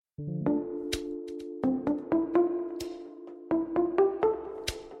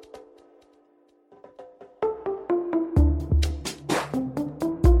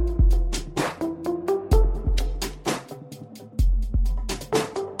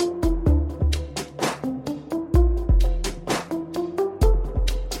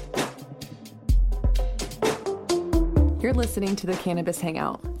You're listening to the Cannabis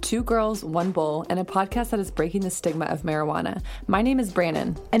Hangout, 2 girls, 1 bowl, and a podcast that is breaking the stigma of marijuana. My name is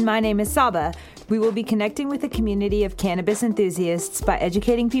Brannon. And my name is Saba. We will be connecting with a community of cannabis enthusiasts by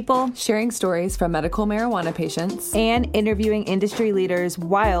educating people, Sharing stories from medical marijuana patients, and interviewing industry leaders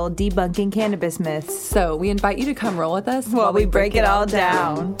while debunking cannabis myths. So we invite you to come roll with us while we break it all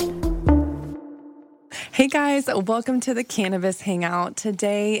down. Hey guys, welcome to the Cannabis Hangout.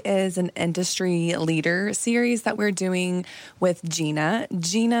 Today is an industry leader series that we're doing with Jeana.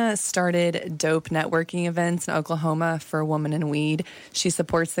 Jeana started dope networking events in Oklahoma for Women in Weed. She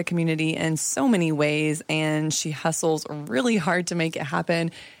supports the community in so many ways, and she hustles really hard to make it happen.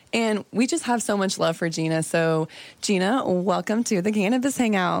 And we just have so much love for Jeana. So Jeana, welcome to the Cannabis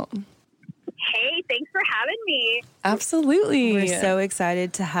Hangout. Hey, thanks for having me. Absolutely. We're so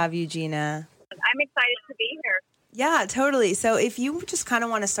excited to have you, Jeana. I'm excited to be here. Yeah, totally. So if you just kind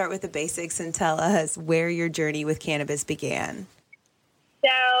of want to start with the basics and tell us where your journey with cannabis began. So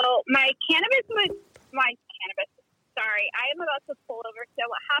I am about to pull over. So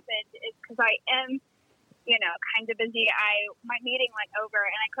what happened is because I am, kind of busy, my meeting went over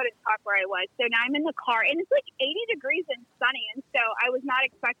and I couldn't talk where I was. So now I'm in the car and it's like 80 degrees and sunny. And so I was not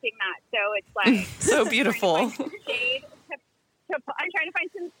expecting that. So it's like so beautiful. I'm trying to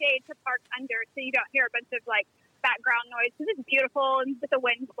find some shade to park under so you don't hear a bunch of like background noise because it's beautiful and with the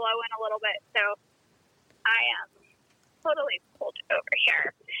wind blowing a little bit. So I am totally pulled over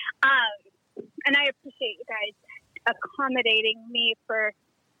here. And I appreciate you guys accommodating me for.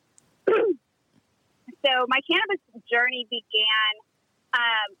 So my cannabis journey began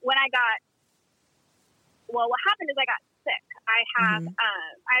when what happened is I got sick. I have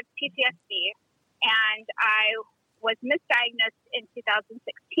PTSD and I was misdiagnosed in 2016,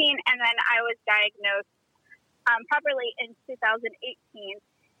 and then I was diagnosed properly in 2018.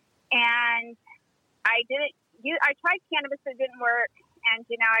 And I tried cannabis, it didn't work, and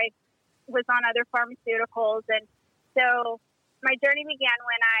I was on other pharmaceuticals, and so my journey began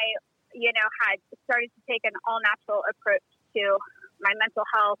when I had started to take an all-natural approach to my mental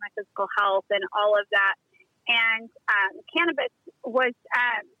health, my physical health, and all of that. And cannabis was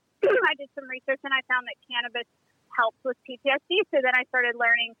I did some research, and I found that cannabis helps with PTSD. So then I started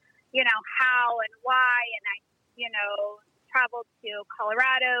learning, how and why. And I, traveled to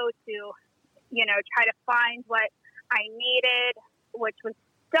Colorado to, try to find what I needed, which was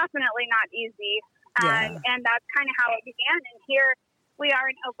definitely not easy. Yeah. And that's kind of how it began. And here we are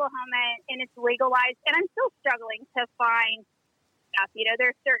in Oklahoma and it's legalized. And I'm still struggling to find stuff.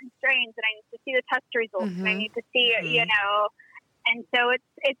 There are certain strains that I need to see the test results and I need to see, and so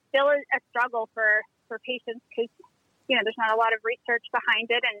it's still a struggle for patients because, there's not a lot of research behind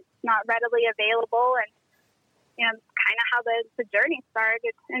it and it's not readily available. And, kind of how the journey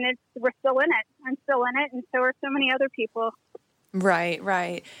started. And we're still in it. I'm still in it. And so are so many other people. Right.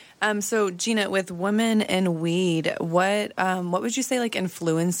 So Jeana, with Women in Weed, what would you say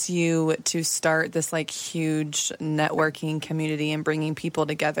influenced you to start this huge networking community and bringing people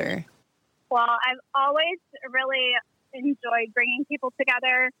together? Well, I've always really enjoyed bringing people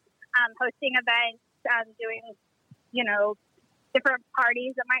together, hosting events, doing, different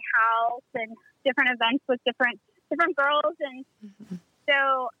parties at my house and different events with different girls. And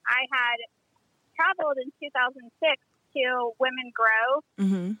so I had traveled in 2006 to Women Grow.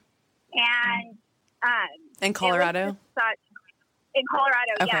 And in Colorado? In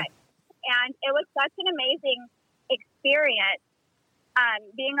Colorado, okay. Yes. And it was such an amazing experience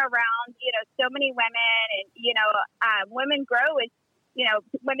being around, so many women and, Women Grow is,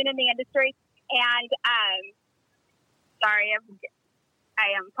 women in the industry. And sorry,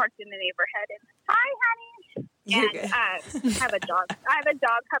 I am parked in the neighborhood. And hi, honey. And I have a dog. I have a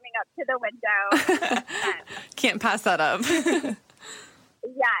dog coming up to the window. Can't pass that up.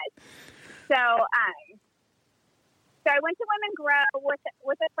 Yes. So I went to Women Grow with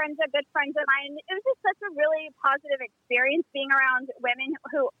good friends of mine. It was just such a really positive experience being around women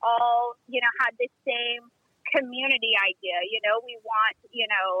who all, had the same community idea. We want,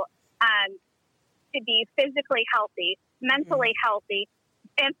 to be physically healthy, mentally healthy,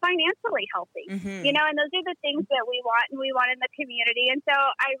 and financially healthy. And those are the things that we want and we want in the community. And so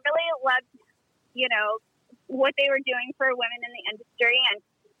I really loved, what they were doing for women in the industry. And,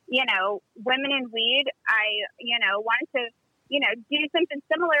 Women in Weed, I, wanted to, do something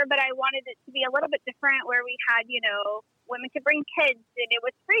similar, but I wanted it to be a little bit different where we had, women could bring kids and it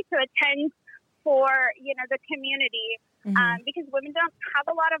was free to attend for, the community because women don't have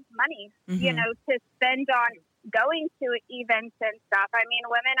a lot of money, to spend on going to events and stuff. I mean,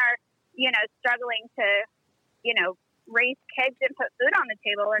 women are, struggling to, raise kids and put food on the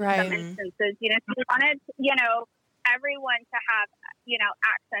table in some instances. So we wanted, everyone to have,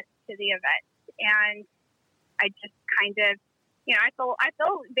 access to the event. And I just kind of, I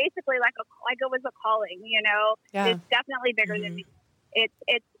feel basically like it was a calling, Yeah. It's definitely bigger than me. It's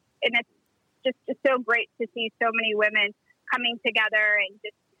just so great to see so many women coming together and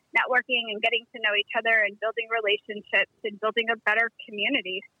just networking and getting to know each other and building relationships and building a better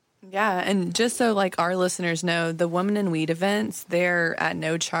community. Yeah, and just so like our listeners know, the Women in Weed events, they're at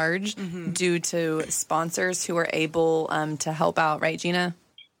no charge due to sponsors who are able to help out, right, Jeana?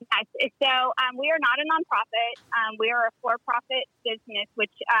 Yes. So we are not a nonprofit. We are a for-profit business,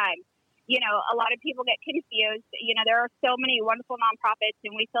 which, a lot of people get confused. There are so many wonderful nonprofits,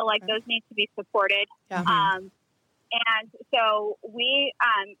 and we feel like those need to be supported. Yeah. And so we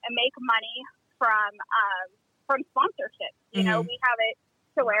make money from sponsorships. We have it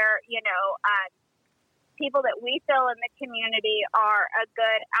to where, people that we feel in the community are a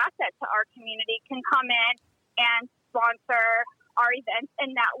good asset to our community can come in and sponsor our events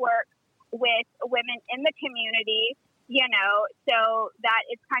and network with women in the community, so that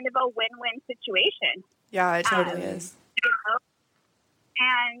it's kind of a win-win situation. Yeah, it totally is.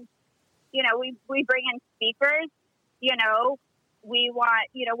 And, we bring in speakers, we want,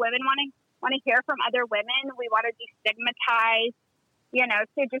 women want to hear from other women. We want to destigmatize,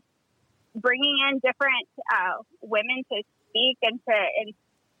 so just bringing in different women to speak and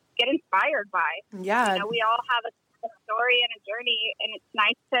get inspired by. Yeah. We all have a story and a journey, and it's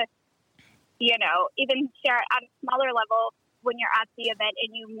nice to, even share at a smaller level when you're at the event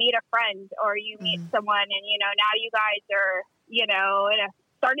and you meet a friend or you meet someone and, now you guys are,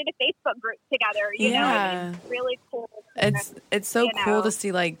 started a Facebook group together, and it's really cool. It's so cool to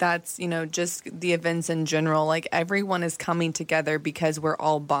see, like, that's, just the events in general. Like, everyone is coming together because we're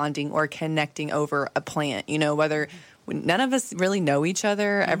all bonding or connecting over a plant, whether none of us really know each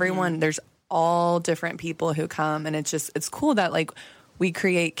other. Everyone, there's all different people who come, and it's cool that, like, we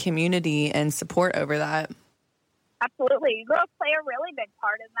create community and support over that. Absolutely. Girls play a really big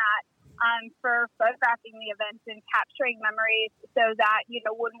part in that. For photographing the events and capturing memories so that,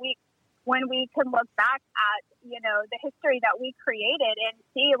 when we can look back at, the history that we created and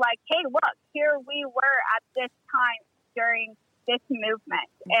see like, hey, look, here we were at this time during this movement.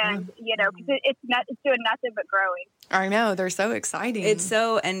 And, because it's doing nothing but growing. I know. They're so exciting.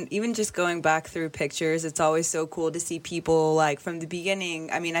 And even just going back through pictures, it's always so cool to see people like from the beginning.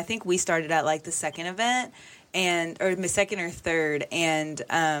 I mean, I think we started at like the second event or the second or third, and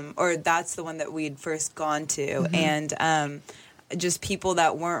or that's the one that we'd first gone to, and just people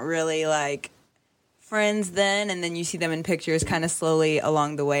that weren't really like friends then, and then you see them in pictures kind of slowly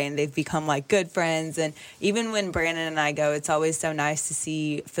along the way, and they've become like good friends. And even when Brandon and I go, it's always so nice to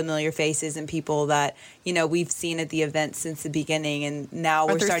see familiar faces and people that we've seen at the event since the beginning, and now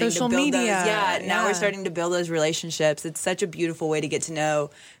we're starting to build those. Now we're starting to build those relationships. It's such a beautiful way to get to know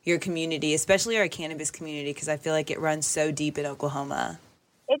your community, especially our cannabis community, because I feel like it runs so deep in Oklahoma.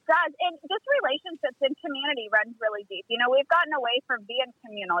 It does. And just relationships and community runs really deep. We've gotten away from being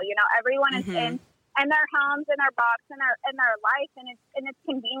communal. Everyone is in their homes, in their box, in their life, and it's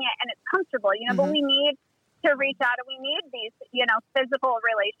convenient and it's comfortable, but we need to reach out, and we need these, physical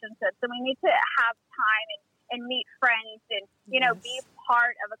relationships, and we need to have time and meet friends and, be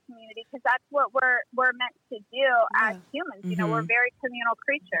part of a community, because that's what we're meant to do as humans. We're very communal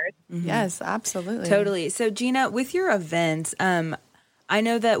creatures. Yes, absolutely. Totally. So Jeana, with your events, I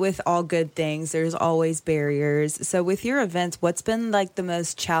know that with all good things, there's always barriers. So with your events, what's been like the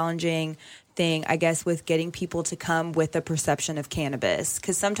most challenging thing, I guess, with getting people to come with a perception of cannabis?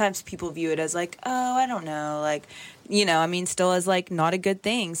 Because sometimes people view it as like, oh, I don't know, like, still as like not a good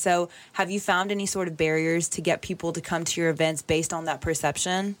thing. So have you found any sort of barriers to get people to come to your events based on that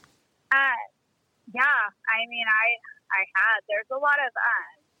perception? Yeah, I have. There's a lot of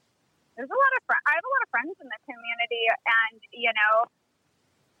I have a lot of friends in the community, and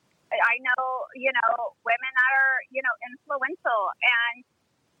I know women that are influential, and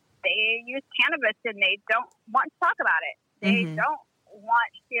they use cannabis and they don't want to talk about it. They don't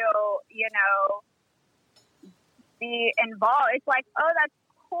want to, be involved. It's like, oh, that's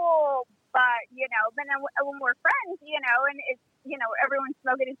cool, but then when we're friends, and it's everyone's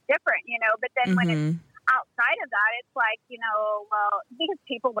smoking is different, but then when it's outside of that, it's like, well, because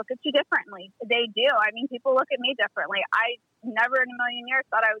people look at you differently. They do. People look at me differently. I never in a million years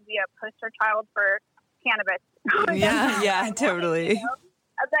thought I would be a poster child for cannabis. Yeah, totally.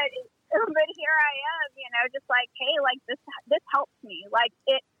 But here I am, just like, hey, like this helps me. Like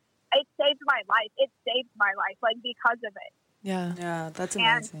it saved my life. It saved my life, like because of it. Yeah, that's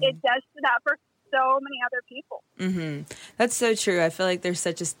amazing. And it does that for so many other people. Mm-hmm. That's so true. I feel like there's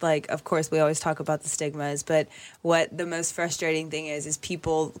such a, like, of course, we always talk about the stigmas, but what the most frustrating thing is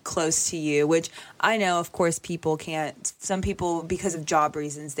people close to you, which I know, of course, people can't, some people, because of job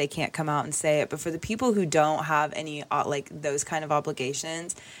reasons, they can't come out and say it. But for the people who don't have any, like, those kind of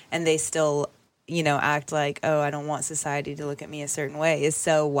obligations, and they still, you know, act like, oh, I don't want society to look at me a certain way, is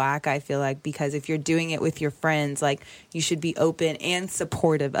so whack, I feel like, because if you're doing it with your friends, like, you should be open and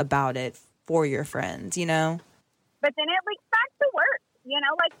supportive about it for your friends, you know? But then it leaks back to work. You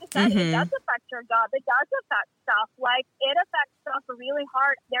know, like you said, it does affect your job. It does affect stuff. Like, it affects stuff really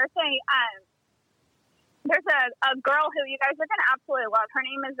hard. There's a girl who you guys are going to absolutely love. Her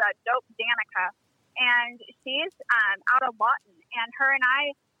name is Dope Danica, and she's out of Lawton. And her and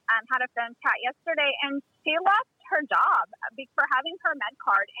I had a phone chat yesterday, and she lost her job for having her med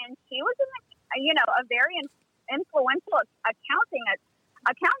card. And she was a very influential accountant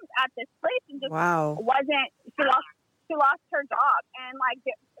at this place, and just wasn't. She lost her job, and like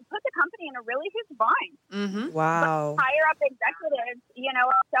put the company in a really huge bind. Mm-hmm. Wow. But higher up executives, you know,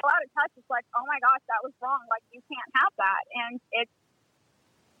 are so out of touch. It's like, oh my gosh, that was wrong. Like, you can't have that, and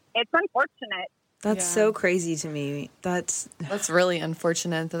it's unfortunate. That's so crazy to me. That's really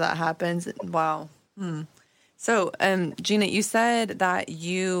unfortunate that happens. Wow. So, Jeana, you said that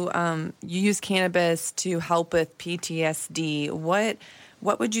you use cannabis to help with PTSD. What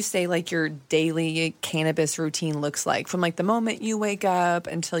would you say, like, your daily cannabis routine looks like from, like, the moment you wake up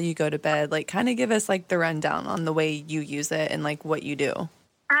until you go to bed? Like, kind of give us, like, the rundown on the way you use it and, like, what you do.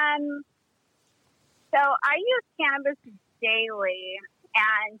 So I use cannabis daily,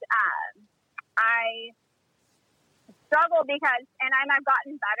 and I struggle because, and I've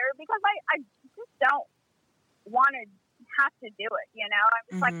gotten better because I just don't want to have to do it, you know? I'm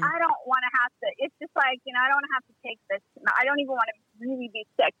just like, I don't want to have to, it's just like, you know, I don't want to have to take this. I don't even want to really be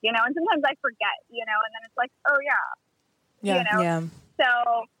sick, you know? And sometimes I forget, you know, and then it's like, oh yeah. You know? Yeah. So,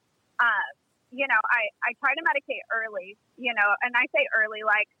 you know, I try to medicate early, you know, and I say early,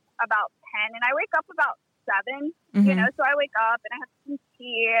 like about 10, and I wake up about 7, you know? So I wake up and I have some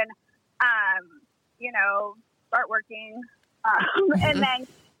tea and, you know, start working, and then,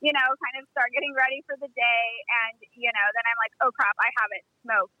 you know, kind of start getting ready for the day. And, you know, then I'm like, oh crap, I haven't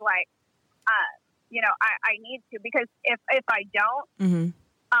smoked. Like, you know, I need to, because if I don't,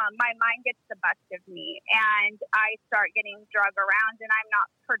 my mind gets the best of me and I start getting drug around and I'm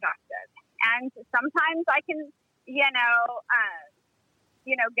not productive. And sometimes I can, you know,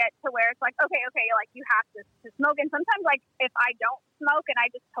 get to where it's like, okay, like you have to smoke. And sometimes, like, if I don't smoke and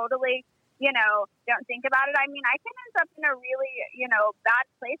I just totally, you know, don't think about it, I mean, I can end up in a really, you know, bad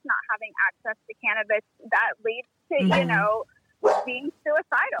place not having access to cannabis that leads to, you know, being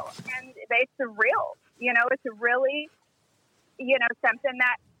suicidal. And it's real, you know, it's really, you know, something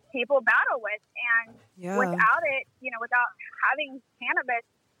that people battle with. And without it, you know, without having cannabis,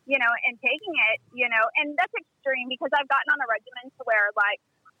 you know, and taking it, you know, and that's extreme because I've gotten on a regimen to where, like,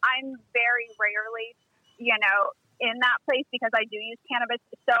 I'm very rarely, you know, in that place because I do use cannabis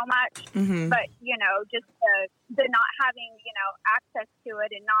so much, but, you know, just the not having, you know, access to it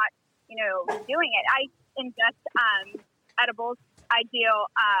and not, you know, doing it. I ingest edibles. I deal,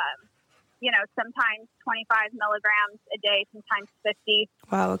 you know, sometimes 25 milligrams a day, sometimes 50.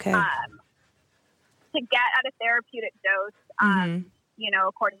 Wow. Okay. To get at a therapeutic dose, you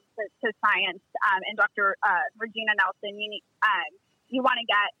know, according to science, and Dr. Jeana Nelson, you want to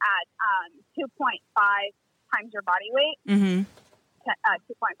get at 2.5 times your body weight, 2.5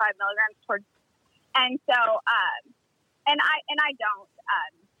 milligrams towards, and so, and I don't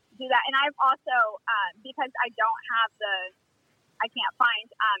do that. And I've also, because I can't find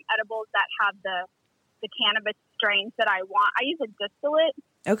edibles that have the cannabis strains that I want. I use a distillate.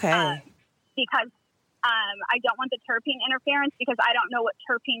 Okay. Because I don't want the terpene interference because I don't know what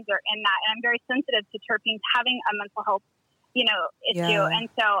terpenes are in that. And I'm very sensitive to terpenes having a mental health, you know, issue. Yeah. And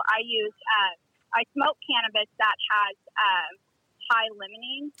so I use, I smoke cannabis that has high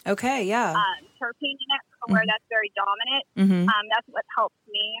limonene. Okay, yeah. Terpene in it, where that's very dominant. That's what helps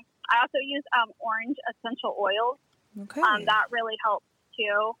me. I also use orange essential oils. Okay. That really helps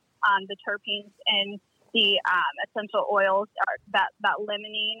too. The terpenes in the essential oils are that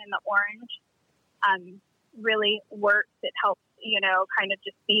limonene and the orange really works. It helps, you know, kind of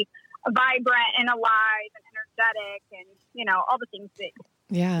just be vibrant and alive and energetic and, you know, all the things that,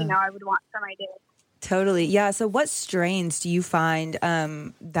 you know, I would want for my day. Totally. Yeah. So what strains do you find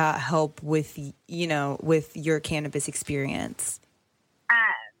that help with, you know, with your cannabis experience?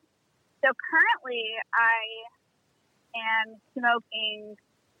 So currently I am smoking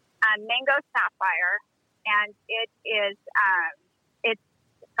Mango Sapphire, and it is, it's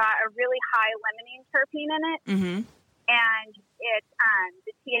it's got a really high limonene terpene in it. Mm-hmm. And it's,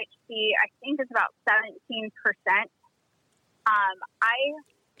 the THC, I think, is about 17%. I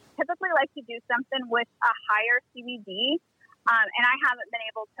typically like to do something with a higher CBD, and I haven't been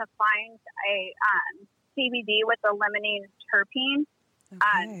able to find a CBD with a limonene terpene.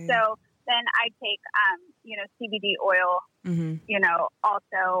 Okay. So then I take, CBD oil,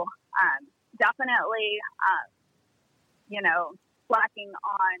 also definitely, slacking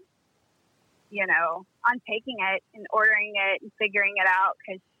on taking it and ordering it and figuring it out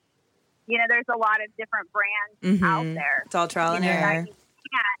because, there's a lot of different brands out there. It's all trial and error.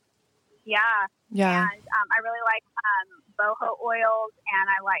 Yeah. Yeah. And I really like boho oils, and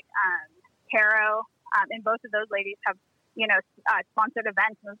I like taro. And both of those ladies have, sponsored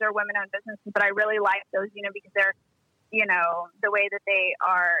events. Those are women-owned businesses, but I really like those, because they're, the way that they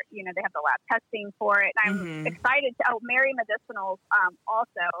are, they have the lab testing for it. And I'm excited to, Mary Medicinals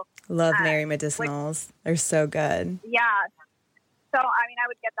also. Love Mary Medicinals. They're so good. Yeah. So, I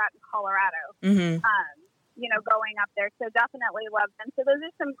would get that in Colorado, going up there. So definitely love them. So those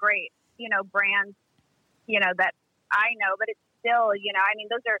are some great, brands, that I know, but it's still,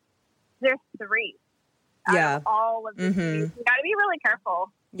 there's three. Yeah. Out of all of the CBDs. You got to be really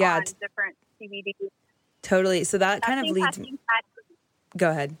careful on different CBDs. Totally. So that kind of leads me. Go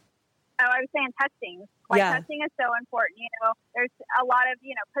ahead. Oh, I was saying testing. Testing is so important. There's a lot of,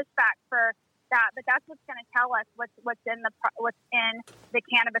 pushback for that, but that's what's going to tell us what's in the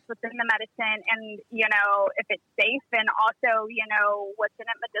cannabis, what's in the medicine, and if it's safe, and also what's in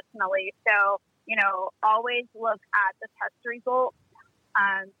it medicinally. So always look at the test results.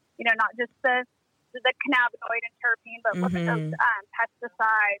 Not just the cannabinoid and terpene, but look at those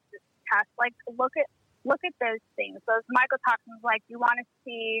pesticides. Test look at those things, those mycotoxins. You want to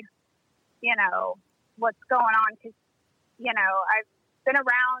see what's going on because I've been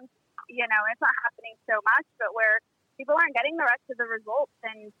around. It's not happening so much, but where people aren't getting the rest of the results,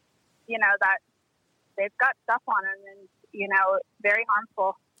 and that they've got stuff on them, and it's very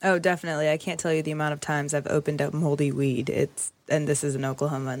harmful. Oh, definitely. I can't tell you the amount of times I've opened up moldy weed. And this is in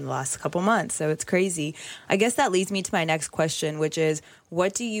Oklahoma in the last couple months, so it's crazy. I guess that leads me to my next question, which is,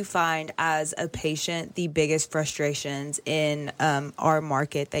 what do you find as a patient the biggest frustrations in our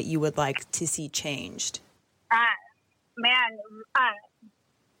market that you would like to see changed?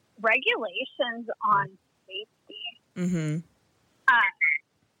 Regulations on safety.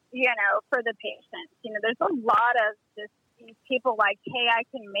 For the patients. There's a lot of just these people like, hey, I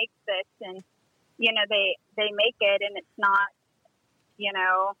can make this, and they make it, and it's not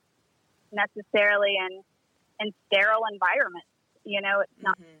necessarily in sterile environments. It's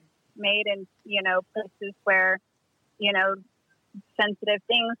not made in places where sensitive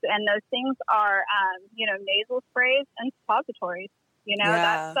things, and those things are nasal sprays and suppositories.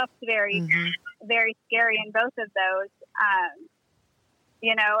 That stuff's very very scary in both of those.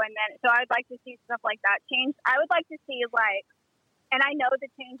 And then so I'd like to see stuff like that change. I would like to see and I know the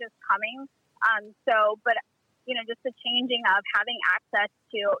change is coming. But just the changing of having access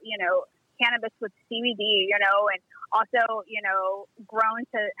to cannabis with CBD, and also grown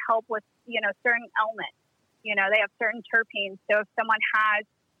to help with certain ailments. They have certain terpenes. So if someone has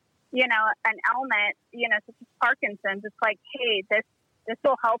an ailment, such as Parkinson's, it's like, hey, this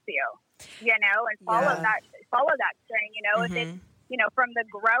will help you, and follow that strain, if it's, from the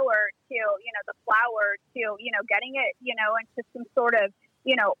grower to, the flower to, getting it, into some sort of,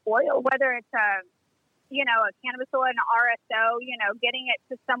 oil, whether it's a cannabis oil, an RSO, getting it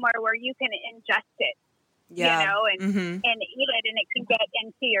to somewhere where you can ingest it, and eat it, and it can get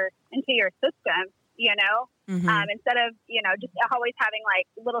into your system, instead of, just always having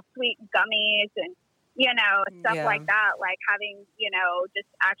little sweet gummies and, stuff like that, having, just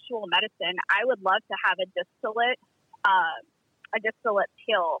actual medicine. I would love to have a distillate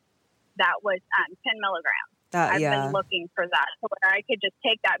pill that was 10 milligrams. I've been looking for that, so where I could just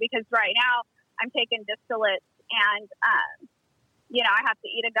take that, because right now I'm taking distillates, and I have to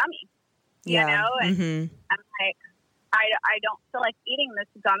eat a gummy, and I'm like, I don't feel like eating this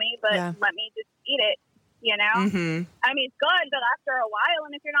gummy, but let me just eat it, I mean, it's good, but after a while,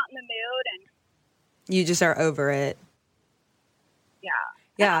 and if you're not in the mood, and you just are over it.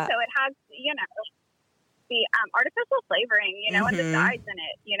 And also it has, the artificial flavoring, and the dyes in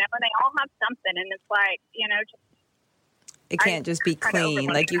it, and they all have something, and it's like, it can't just be clean.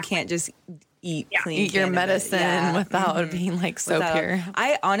 You can't just eat clean. Eat your medicine without being pure.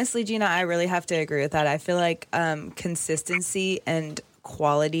 I honestly, Jeana, I really have to agree with that. I feel like consistency and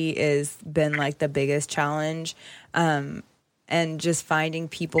quality has been the biggest challenge. And just finding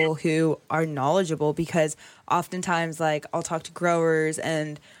people who are knowledgeable, because oftentimes, like, I'll talk to growers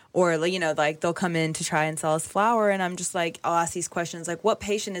or, you know, like, they'll come in to try and sell us flower, and I'm just like, I'll ask these questions, like, what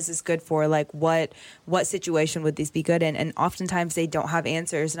patient is this good for? Like, what situation would these be good in? And oftentimes they don't have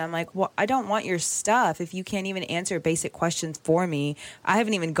answers, and I'm like, well, I don't want your stuff if you can't even answer basic questions for me. I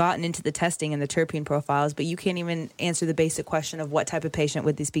haven't even gotten into the testing and the terpene profiles, but you can't even answer the basic question of what type of patient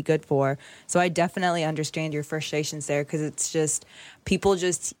would this be good for. So I definitely understand your frustrations there, because it's just,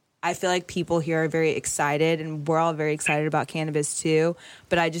 I feel like people here are very excited, and we're all very excited about cannabis too,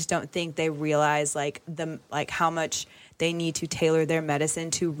 but I just don't think they realize like how much they need to tailor their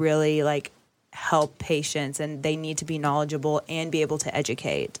medicine to really like help patients, and they need to be knowledgeable and be able to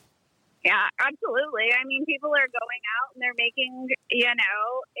educate. Yeah, absolutely. I mean, people are going out and they're making, you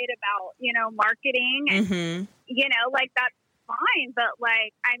know, it about, you know, marketing and, you know, like that's fine. But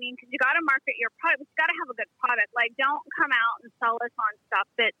like, I mean, cause you got to market your product. You got to have a good product. Like, don't come out and sell us on stuff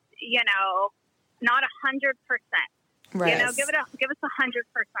that's, you know, not 100%. Right. You know, give us 100%.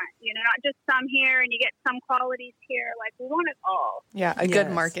 You know, not just some here and you get some qualities here. Like, we want it all. Yeah, a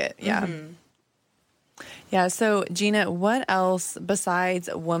good market. Yeah. Yeah. So, Jeana, what else besides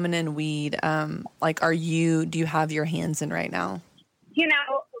Woman in Weed, like, do you have your hands in right now? You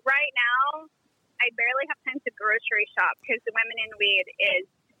know, right now, I barely have time to grocery shop because the Women in Weed is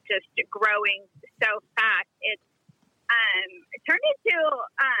just growing so fast. It's it turned into,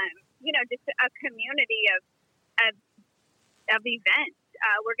 you know, just a community of events.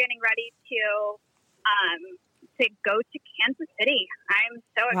 We're getting ready to go to Kansas City. I'm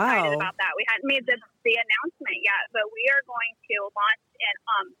so excited about that. We hadn't made the announcement yet, but we are going to launch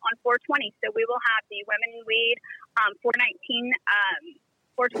on 420. So we will have the Women in Weed 420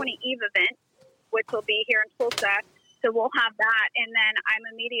 Eve event, which will be here in Tulsa. So we'll have that, and then I'm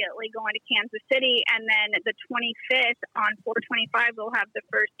immediately going to Kansas City, and then the 25th on 425 we'll have the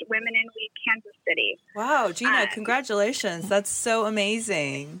first Women in Weed Kansas City. Wow, Jeana, congratulations! That's so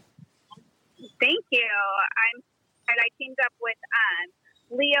amazing. Thank you. I teamed up with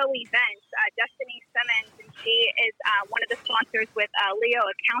Leo Events, Destiny Simmons, and she is one of the sponsors with Leo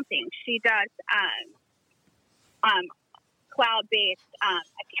Accounting. She does cloud-based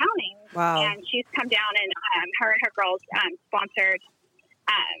accounting. Wow. And she's come down and her and her girls sponsored,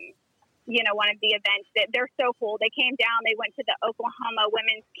 you know, one of the events. That they're so cool. They came down. They went to the Oklahoma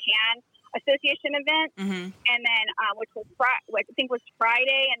Women's Can Association event, and then which I think was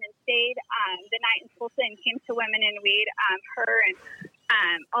Friday, and then stayed the night in Tulsa and came to Women in Weed. Her and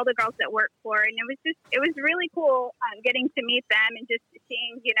all the girls that work for her. And it was really cool getting to meet them and just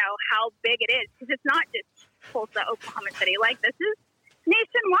seeing, you know, how big it is, because it's not just Tulsa, Oklahoma City. Like, this is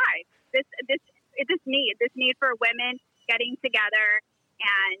nationwide. This need for women getting together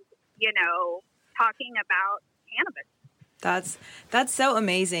and, you know, talking about cannabis. That's so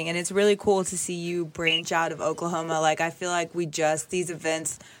amazing, and it's really cool to see you branch out of Oklahoma. Like, I feel like these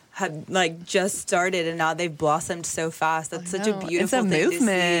events have like just started, and now they've blossomed so fast. That's such a beautiful thing to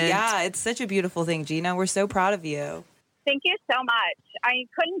see. Yeah, it's such a beautiful thing, Jeana. We're so proud of you. Thank you so much. I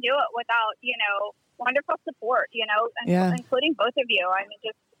couldn't do it without, you know, wonderful support, you know, including both of you. I mean,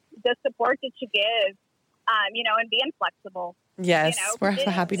 just the support that you give, you know, and being flexible. Yes, you know, we're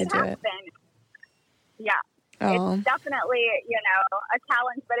so happy to do it. Yeah, it's definitely, you know, a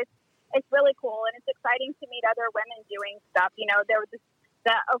challenge, but it's really cool, and it's exciting to meet other women doing stuff. You know, there was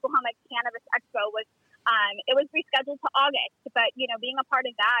the Oklahoma Cannabis Expo was it was rescheduled to August, but you know, being a part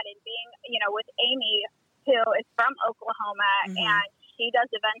of that and being, you know, with Amy, who is from Oklahoma, and she does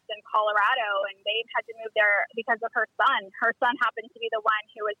events in Colorado, and they had to move there because of her son. Her son happened to be the one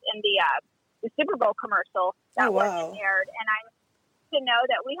who was in the Super Bowl commercial that wasn't aired, and I'm to know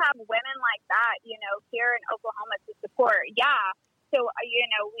that we have women like that, you know, here in Oklahoma to support. Yeah, so you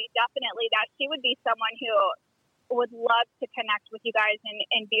know, we definitely she would be someone who would love to connect with you guys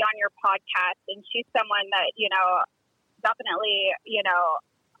and be on your podcast, and she's someone that, you know, definitely, you know,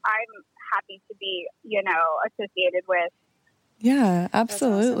 I'm happy to be, you know, associated with. Yeah,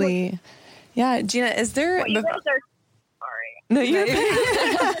 absolutely. Awesome. Yeah, Jeana, is there... you guys are... Sorry. No,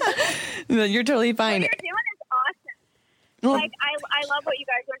 you're totally fine. What you're doing is awesome. Well, like, I love what you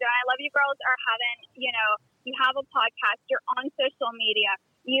guys are doing. I love you girls are having, you know, you have a podcast, you're on social media,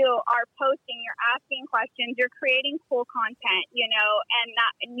 you are posting, you're asking questions, you're creating cool content, you know, and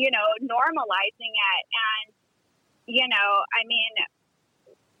that, you know, normalizing it. And, you know, I mean,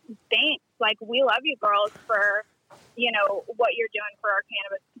 thanks. Like, we love you girls for, you know, what you're doing for our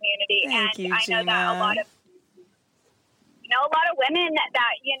cannabis community. Thank you, I know that a lot of women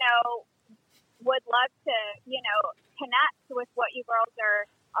that, you know, would love to, you know, connect with what you girls are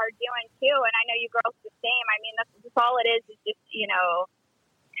doing too. And I know you girls the same. I mean, that's all it is just, you know,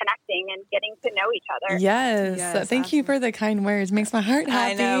 connecting and getting to know each other. Yes. Thank you for the kind words. Makes my heart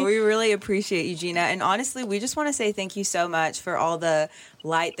happy. I know. We really appreciate you, Jeana. And honestly, we just want to say thank you so much for all the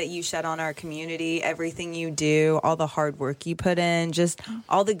light that you shed on our community, everything you do, all the hard work you put in, just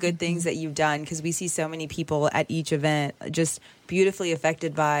all the good things that you've done, because we see so many people at each event just beautifully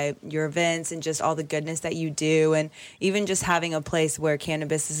affected by your events and just all the goodness that you do, and even just having a place where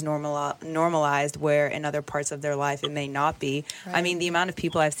cannabis is normalized where in other parts of their life it may not be. Right. I mean, the amount of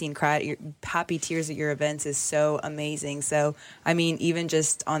people I've seen cry at your happy tears at your events is so amazing. So, I mean, even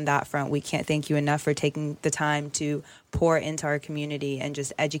just on that front, we can't thank you enough for taking the time to pour into our community and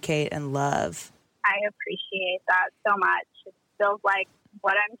just educate and love. I appreciate that so much. It feels like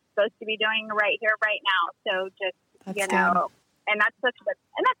what I'm supposed to be doing right here, right now. So just, and that's such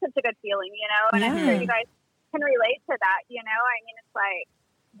a good feeling, and I'm sure you guys can relate to that, I mean, it's like,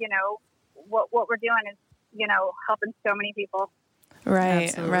 what we're doing is, helping so many people. Right,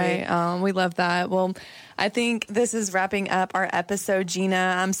 Absolutely. right. We love that. Well, I think this is wrapping up our episode,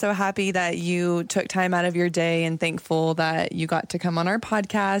 Jeana. I'm so happy that you took time out of your day and thankful that you got to come on our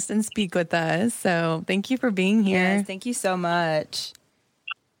podcast and speak with us. So thank you for being here. Yes, thank you so much.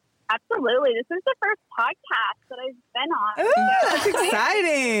 Absolutely. This is the first podcast that I've been on. Ooh, that's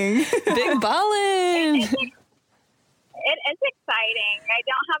exciting. Big ballin'. It is exciting. I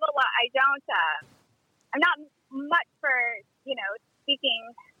don't have a lot. I'm not much for, speaking,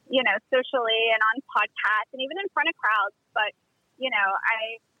 socially and on podcasts and even in front of crowds. But,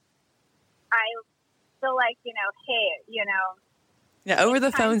 I feel like, hey, Yeah, over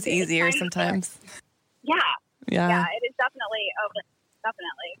the phone's easier sometimes. Yeah, it is definitely over.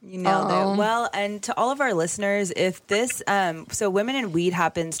 Definitely. You nailed it. Well, and to all of our listeners, if this, so Women in Weed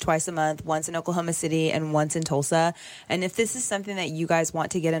happens twice a month, once in Oklahoma City and once in Tulsa. And if this is something that you guys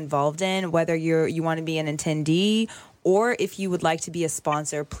want to get involved in, whether you want to be an attendee or if you would like to be a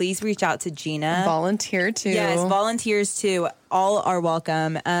sponsor, please reach out to Jeana. Volunteer too. Yes, volunteers too. All are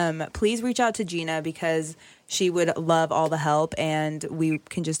welcome. Please reach out to Jeana because she would love all the help and we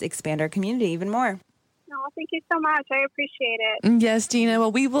can just expand our community even more. Oh, thank you so much. I appreciate it. Yes, Jeana.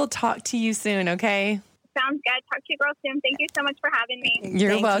 Well, we will talk to you soon, okay? Sounds good. Talk to you girls soon. Thank you so much for having me.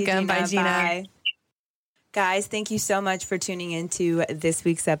 You're welcome. Bye, Jeana. Bye. Guys, thank you so much for tuning into this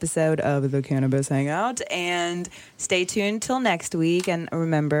week's episode of the Cannabis Hangout. And stay tuned till next week. And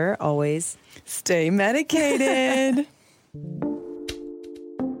remember, always stay medicated.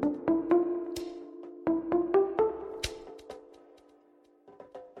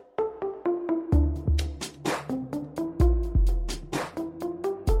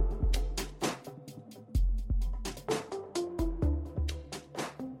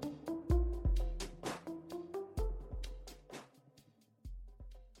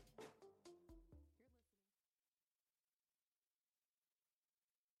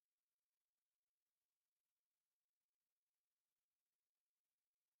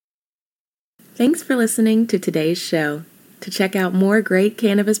 Thanks for listening to today's show. To check out more great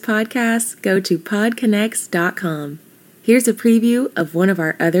cannabis podcasts, go to podconnects.com. Here's a preview of one of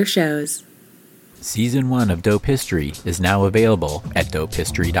our other shows. Season 1 of Dope History is now available at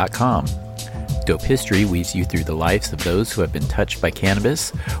dopehistory.com. Dope History weaves you through the lives of those who have been touched by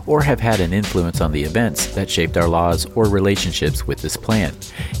cannabis or have had an influence on the events that shaped our laws or relationships with this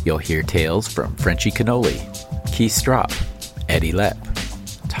plant. You'll hear tales from Frenchie Cannoli, Keith Strop, Eddie Lepp,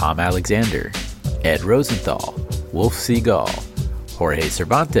 Tom Alexander, Ed Rosenthal, Wolf Seagal, Jorge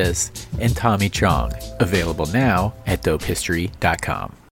Cervantes, and Tommy Chong. Available now at dopehistory.com.